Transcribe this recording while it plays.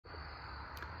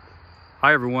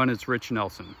Hi everyone, it's Rich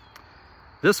Nelson.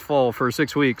 This fall for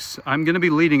 6 weeks, I'm going to be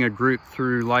leading a group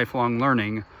through lifelong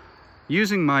learning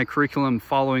using my curriculum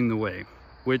Following the Way,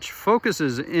 which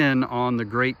focuses in on the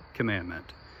Great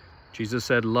Commandment. Jesus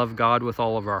said, love God with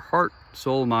all of our heart,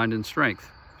 soul, mind, and strength.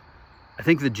 I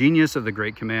think the genius of the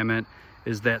Great Commandment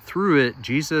is that through it,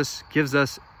 Jesus gives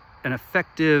us an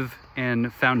effective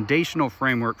and foundational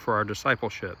framework for our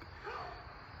discipleship.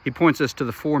 He points us to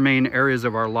the four main areas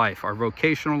of our life: our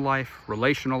vocational life,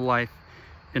 relational life,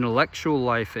 intellectual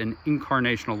life, and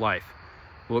incarnational life.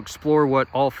 We'll explore what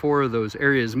all four of those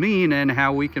areas mean and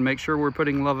how we can make sure we're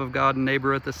putting love of God and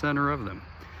neighbor at the center of them.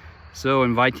 So I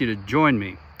invite you to join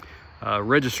me.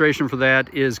 Registration for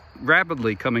that is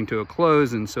rapidly coming to a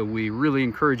close, and so we really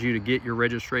encourage you to get your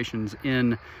registrations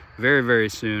in very, very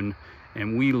soon.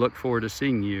 And we look forward to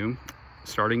seeing you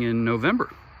starting in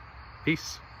November.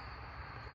 Peace.